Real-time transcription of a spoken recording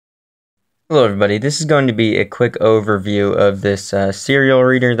Hello everybody, this is going to be a quick overview of this serial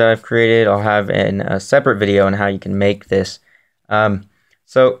reader that I've created. I'll have a separate video on how you can make this.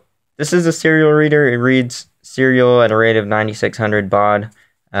 So this is a serial reader. It reads serial at a rate of 9600 baud.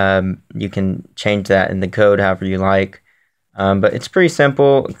 You can change that in the code however you like. But it's pretty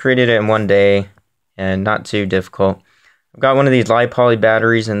simple. I created it in one day and not too difficult. I've got one of these li-poly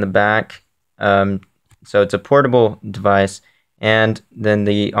batteries in the back. So it's a portable device. And then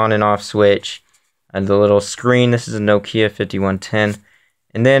the on and off switch, and the little screen. This is a Nokia 5110.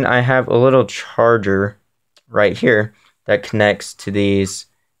 And then I have a little charger right here that connects to these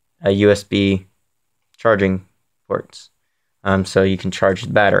USB charging ports. So you can charge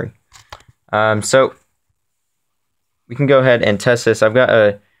the battery. So we can go ahead and test this. I've got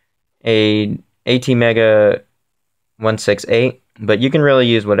a ATmega 168, but you can really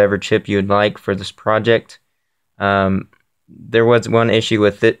use whatever chip you'd like for this project. There was one issue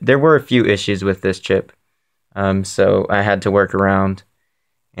with it. There were a few issues with this chip, so I had to work around,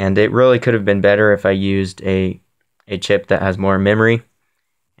 and it really could have been better if I used a chip that has more memory,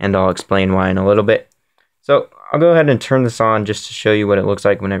 and I'll explain why in a little bit. So I'll go ahead and turn this on just to show you what it looks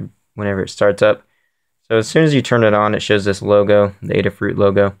like whenever it starts up. So as soon as you turn it on, it shows this logo, the Adafruit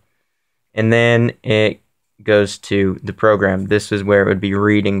logo, and then it goes to the program. This is where it would be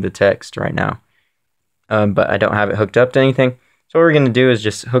reading the text right now. But I don't have it hooked up to anything. So what we're going to do is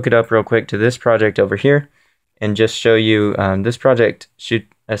just hook it up real quick to this project over here and just show you this project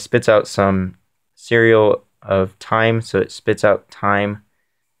spits out some serial of time. So it spits out time,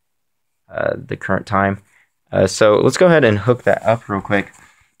 the current time. So let's go ahead and hook that up real quick.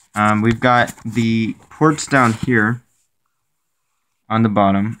 We've got the ports down here on the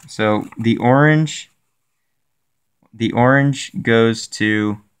bottom. So the orange goes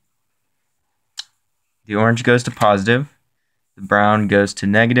to positive, the brown goes to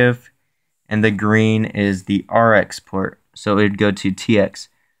negative, and the green is the RX port, so it would go to TX.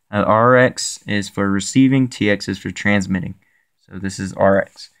 RX is for receiving, TX is for transmitting, so this is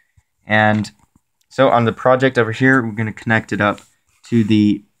RX. And so on the project over here, we're going to connect it up to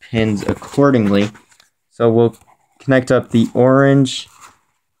the pins accordingly. So we'll connect up the orange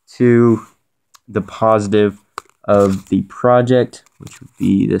to the positive of the project, which would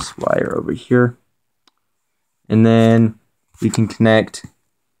be this wire over here. And then we can connect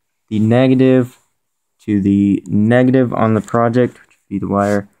the negative to the negative on the project, which would be the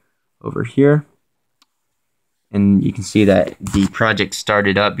wire over here. And you can see that the project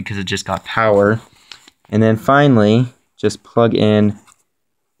started up because it just got power. And then finally, just plug in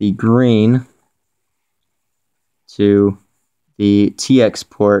the green to the TX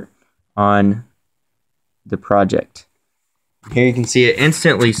port on the project. Here you can see it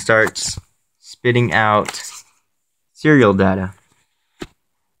instantly starts spitting out serial data.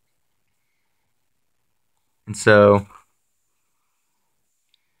 And so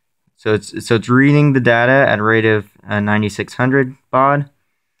it's reading the data at a rate of 9600 baud,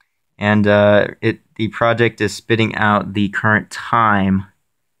 and the project is spitting out the current time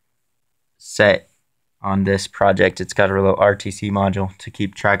set on this project. It's got a little RTC module to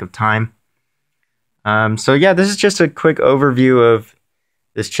keep track of time. So yeah, this is just a quick overview of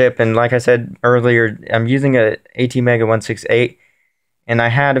this chip, and like I said earlier, I'm using a ATmega 168, and I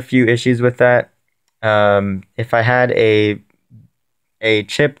had a few issues with that. If I had a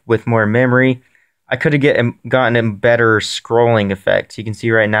chip with more memory, I could have gotten a better scrolling effect. You can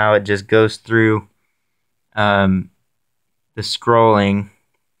see right now it just goes through the scrolling,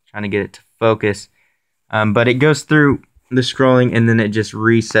 trying to get it to focus, but it goes through the scrolling and then it just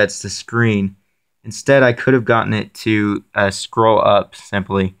resets the screen. Instead, I could have gotten it to scroll up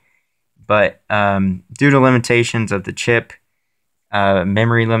simply, but due to limitations of the chip,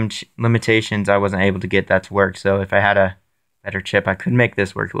 memory limitations, I wasn't able to get that to work. So if I had a better chip, I could make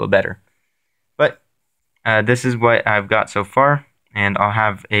this work a little better. But this is what I've got so far, and I'll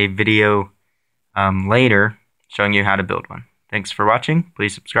have a video later showing you how to build one. Thanks for watching.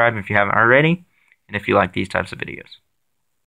 Please subscribe if you haven't already, and if you like these types of videos.